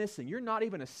you are missing, you're not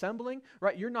even assembling,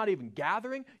 right? You're not even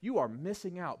gathering, you are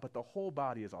missing out, but the whole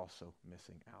body is also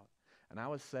missing out. And I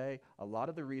would say a lot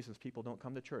of the reasons people don't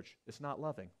come to church, it's not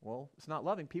loving. Well, it's not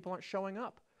loving. People aren't showing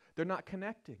up. They're not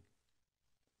connecting.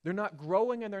 They're not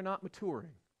growing and they're not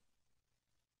maturing.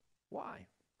 Why?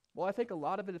 Well, I think a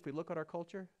lot of it, if we look at our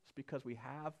culture, is because we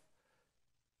have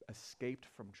escaped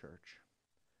from church.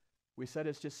 We said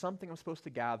it's just something I'm supposed to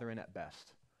gather in at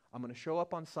best. I'm going to show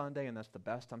up on Sunday and that's the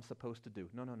best I'm supposed to do.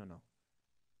 No.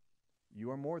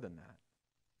 You are more than that.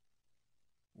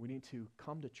 We need to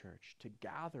come to church, to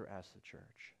gather as the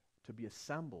church, to be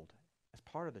assembled as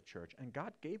part of the church. And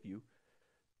God gave you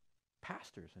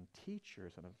pastors and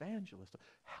teachers and evangelists to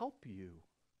help you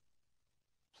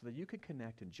so that you can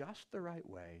connect in just the right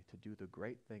way to do the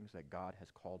great things that God has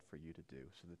called for you to do,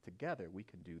 so that together we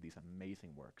can do these amazing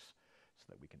works so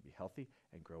that we can be healthy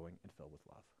and growing and filled with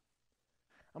love.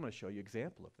 I'm going to show you an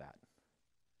example of that.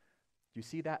 Do you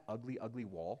see that ugly, ugly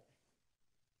wall?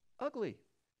 Ugly.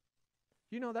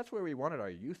 You know, that's where we wanted our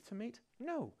youth to meet?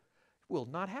 No, will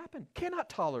not happen. Cannot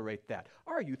tolerate that.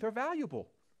 Our youth are valuable.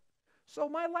 So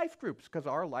my life groups, because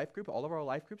our life group, all of our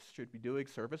life groups should be doing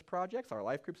service projects. Our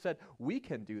life group said, we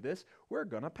can do this. We're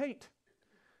going to paint.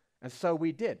 And so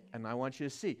we did. And I want you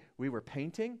to see, we were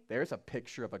painting. There's a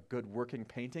picture of a good working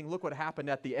painting. Look what happened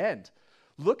at the end.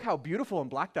 Look how beautiful and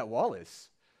black that wall is.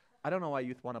 I don't know why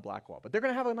youth want a black wall, but they're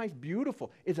going to have a nice,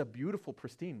 beautiful, it's a beautiful,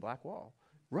 pristine black wall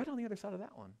right on the other side of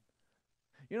that one.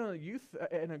 You know, youth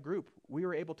in a group, we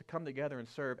were able to come together and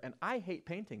serve. And I hate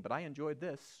painting, but I enjoyed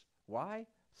this. Why?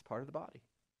 It's part of the body.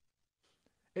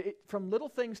 From little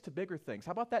things to bigger things.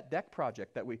 How about that deck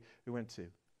project that we went to?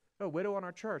 A widow in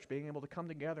our church being able to come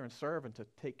together and serve and to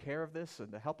take care of this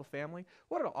and to help a family.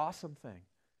 What an awesome thing.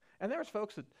 And there's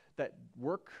folks that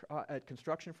work at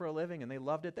construction for a living and they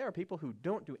loved it. There are people who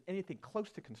don't do anything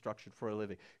close to construction for a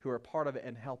living who are part of it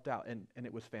and helped out, and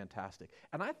it was fantastic.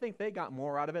 And I think they got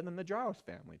more out of it than the Jaros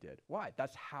family did. Why?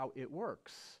 That's how it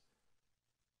works.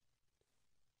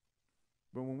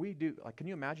 But when we do, like, can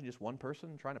you imagine just one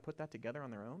person trying to put that together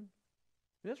on their own?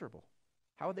 Miserable.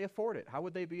 How would they afford it? How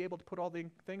would they be able to put all the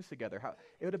things together?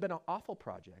 It would have been an awful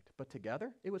project. But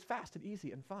together, it was fast and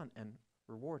easy and fun and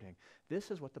rewarding. This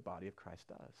is what the body of Christ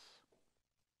does.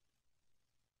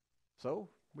 So,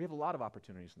 We have a lot of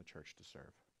opportunities in the church to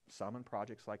serve. Some in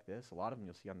projects like this. A lot of them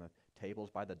you'll see on the tables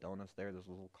by the donuts there. There's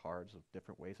little cards of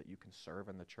different ways that you can serve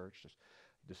in the church. There's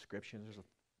descriptions. There's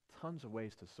tons of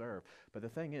ways to serve. But the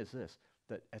thing is this,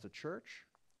 that as a church,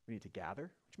 we need to gather,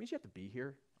 which means you have to be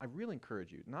here. I really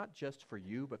encourage you, not just for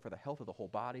you, but for the health of the whole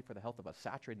body, for the health of us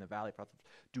saturating the valley, for us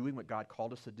doing what God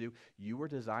called us to do. You were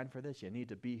designed for this. You need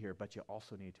to be here, but you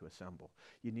also need to assemble.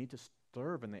 You need to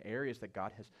serve in the areas that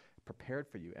God has prepared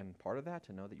for you. And part of that,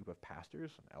 to know that you have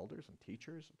pastors and elders and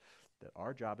teachers, that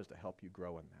our job is to help you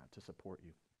grow in that, to support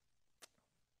you.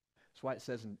 That's why it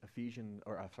says in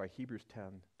Hebrews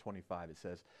 10:25, it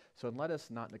says, "So let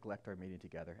us not neglect our meeting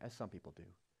together, as some people do,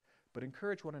 but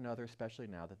encourage one another, especially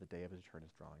now that the day of his return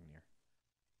is drawing near."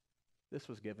 This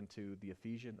was given to the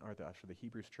the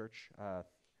Hebrews church.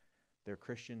 They're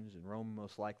Christians in Rome,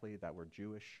 most likely, that were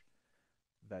Jewish,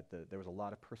 that there was a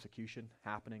lot of persecution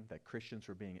happening, that Christians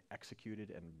were being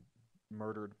executed and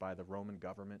murdered by the Roman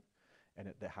government.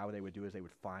 And how they would do is they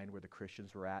would find where the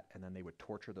Christians were at, and then they would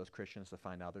torture those Christians to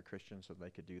find other Christians so they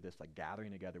could do this. Like,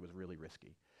 gathering together was really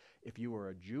risky. If you were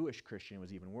a Jewish Christian, it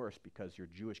was even worse, because your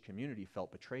Jewish community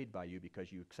felt betrayed by you because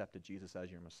you accepted Jesus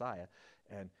as your Messiah.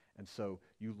 And so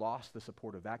you lost the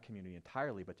support of that community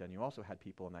entirely, but then you also had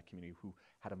people in that community who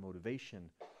had a motivation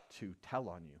to tell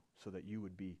on you so that you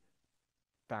would be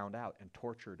found out and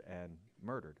tortured and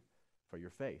murdered for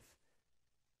your faith.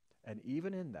 And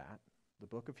even in that, the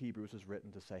book of Hebrews is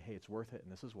written to say, hey, it's worth it,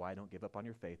 and this is why. Don't give up on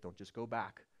your faith. Don't just go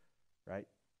back, right?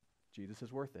 Jesus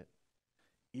is worth it.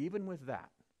 Even with that,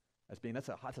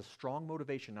 that's a strong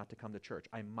motivation not to come to church.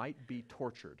 I might be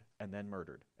tortured and then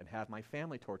murdered, and have my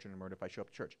family tortured and murdered if I show up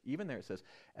to church. Even there it says,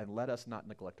 and let us not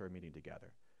neglect our meeting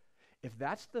together. If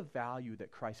that's the value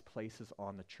that Christ places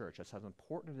on the church, that's how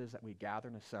important it is that we gather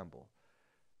and assemble,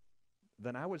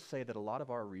 then I would say that a lot of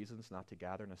our reasons not to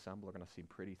gather and assemble are going to seem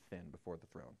pretty thin before the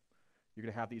throne. You're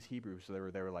going to have these Hebrews, so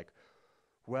they were like,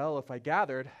 well, if I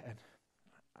gathered and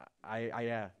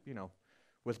I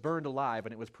was burned alive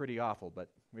and it was pretty awful, but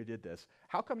we did this.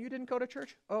 How come you didn't go to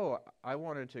church? Oh, I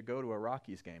wanted to go to a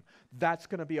Rockies game. That's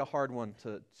going to be a hard one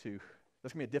that's going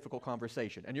to be a difficult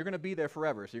conversation. And you're going to be there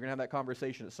forever, so you're going to have that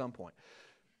conversation at some point.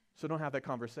 So don't have that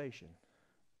conversation.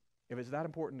 If it's that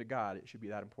important to God, it should be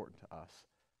that important to us.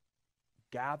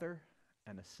 Gather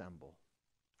and assemble.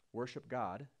 Worship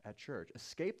God at church.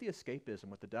 Escape the escapism,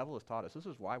 what the devil has taught us. This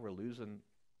is why we're losing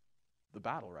the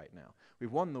battle right now.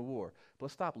 We've won the war, but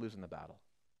let's stop losing the battle.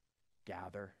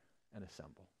 Gather and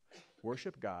assemble.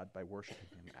 Worship God by worshiping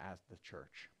him as the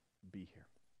church. Be here.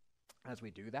 As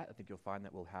we do that, I think you'll find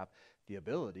that we'll have the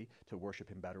ability to worship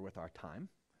him better with our time,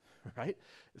 right?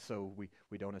 So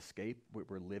we don't escape.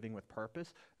 We're living with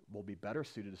purpose. We'll be better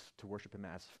suited to worship him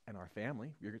as and our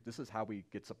family. This is how we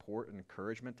get support and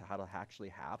encouragement to how to actually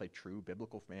have a true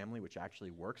biblical family, which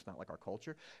actually works, not like our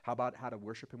culture. How about how to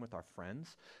worship him with our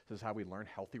friends? This is how we learn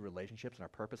healthy relationships and our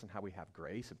purpose, and how we have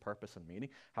grace and purpose and meaning.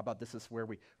 How about this is where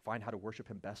we find how to worship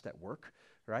him best at work,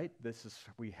 right?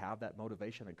 We have that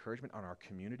motivation and encouragement on our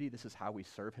community. This is how we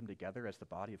serve him together as the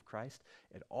body of Christ.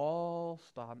 It all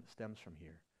stems from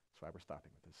here. That's why we're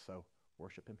stopping with this. So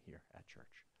worship him here at church.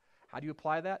 How do you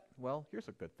apply that? Well, here's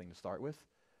a good thing to start with.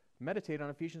 Meditate on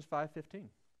Ephesians 5:15.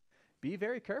 Be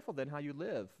very careful then how you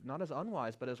live, not as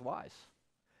unwise, but as wise,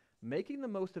 making the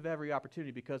most of every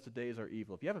opportunity because the days are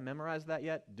evil. If you haven't memorized that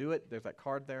yet, do it. There's that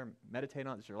card there. Meditate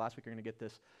on it. This is your last week. You're going to get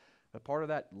this. But part of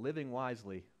that, living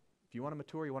wisely. If you want to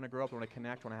mature, you want to grow up, you want to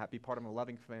connect, want to be part of a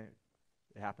loving family,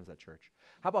 it happens at church.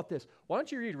 How about this? Why don't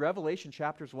you read Revelation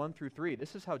chapters 1 through 3?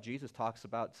 This is how Jesus talks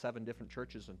about 7 different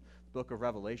churches in the book of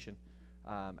Revelation.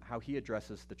 How he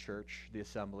addresses the church, the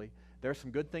assembly. There's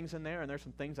some good things in there, and there's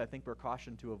some things I think we're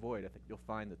cautioned to avoid. I think you'll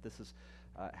find that this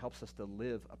helps us to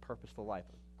live a purposeful life.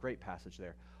 Great passage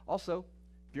there. Also,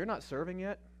 if you're not serving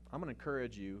yet, I'm going to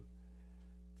encourage you,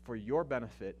 for your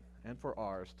benefit and for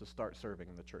ours, to start serving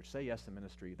in the church. Say yes to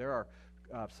ministry. There are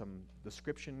some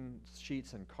description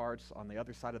sheets and cards on the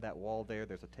other side of that wall there.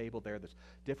 There's a table there. There's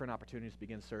different opportunities to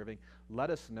begin serving. Let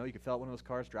us know. You can fill out one of those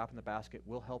cards, drop in the basket.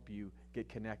 We'll help you get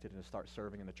connected and start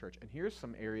serving in the church. And here's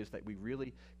some areas that we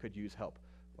really could use help.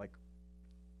 Like,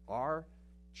 our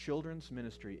children's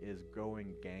ministry is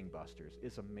going gangbusters.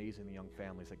 It's amazing the young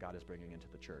families that God is bringing into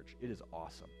the church. It is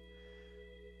awesome.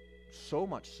 So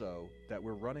much so that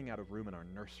we're running out of room in our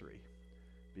nursery,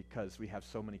 because we have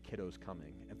so many kiddos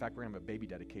coming. In fact, we're going to have a baby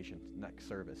dedication next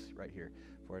service right here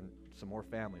for some more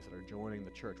families that are joining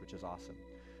the church, which is awesome.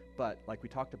 But like we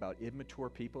talked about, immature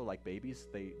people like babies,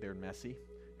 they're messy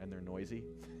and they're noisy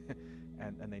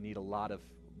and they need a lot of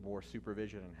more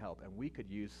supervision and help, and we could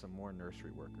use some more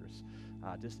nursery workers.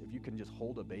 Just if you can just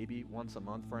hold a baby once a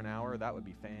month for an hour, that would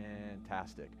be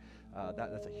fantastic.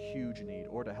 That's a huge need.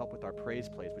 Or to help with our praise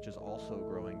place, which is also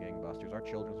growing gangbusters. Our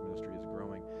children's ministry is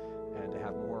growing, and to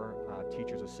have more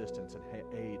teachers' assistants and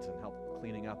aides and help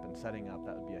cleaning up and setting up,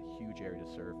 that would be a huge area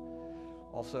to serve.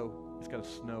 Also, it's going to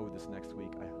snow this next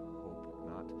week. I hope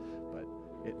not, but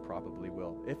it probably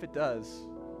will. If it does,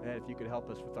 and if you could help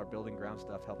us with our building ground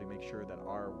stuff, helping make sure that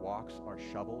our walks are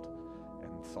shoveled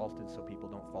and salted so people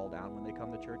don't fall down when they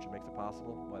come to church, it makes it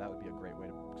possible, well, that would be a great way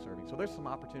of serving. So there's some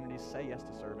opportunities. Say yes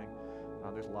to serving.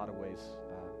 There's a lot of ways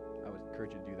I would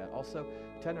encourage you to do that. Also,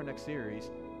 attend our next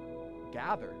series,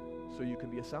 Gather, so you can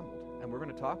be assembled. And we're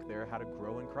going to talk there how to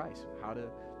grow in Christ, the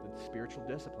spiritual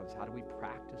disciplines, how do we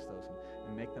practice those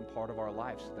and make them part of our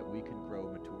lives so that we can grow,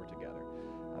 mature together.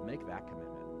 Make that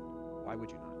commitment. Why would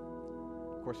you not?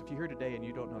 Of course, if you're here today and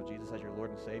you don't know Jesus as your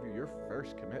Lord and Savior, your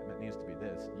first commitment needs to be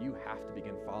this. You have to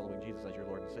begin following Jesus as your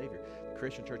Lord and Savior. The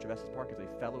Christian Church of Estes Park is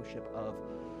a fellowship of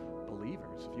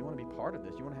believers. If you want to be part of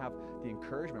this, you want to have the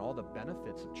encouragement, all the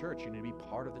benefits of church, you need to be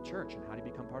part of the church. And how do you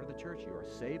become part of the church? You are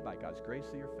saved by God's grace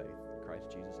through your faith in Christ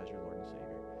Jesus as your Lord and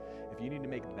Savior. If you need to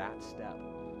make that step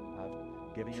of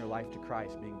giving your life to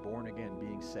Christ, being born again,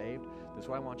 being saved, this is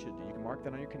what I want you to do. You can mark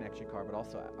that on your connection card, but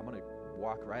also I'm going to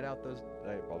walk right out those,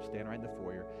 I'll stand right in the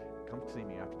foyer. Come see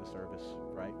me after the service,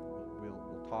 right?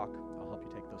 We'll talk. I'll help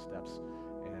you take those steps,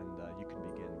 and you can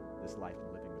begin this life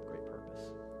and living with great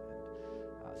purpose.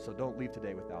 And, so don't leave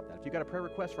today without that. If you got a prayer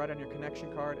request, write on your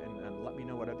connection card and let me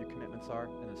know what other commitments are.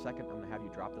 And in a second, I'm going to have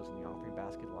you drop those in the offering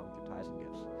basket along with your tithes and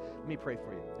gifts. Let me pray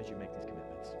for you as you make these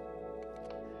commitments.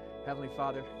 Heavenly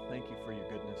Father, thank you for your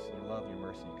goodness, your love, your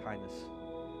mercy, your kindness.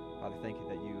 Father, thank you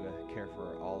that you care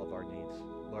for all of our needs.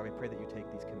 Lord, we pray that you take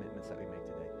these commitments that we make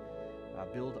today.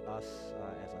 Build us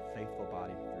as a faithful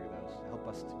body through those. Help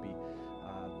us to be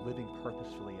living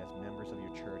purposefully as members of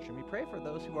your church. And we pray for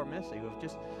those who are missing, who have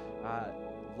just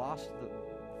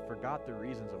forgot the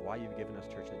reasons of why you've given us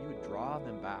church, that you would draw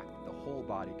them back, that the whole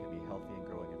body can be healthy and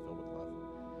growing and filled with love.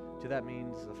 To that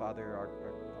means, Father,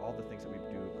 all the things that we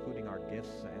do, including our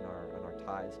gifts and our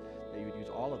tithes, that you would use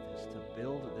all of this to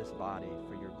build this body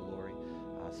for your glory,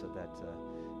 so that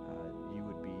you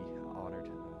would be honored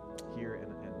here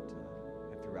and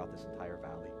throughout this entire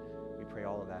valley. We pray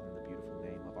all of that in the beautiful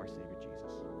name of our Savior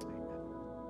Jesus. Amen.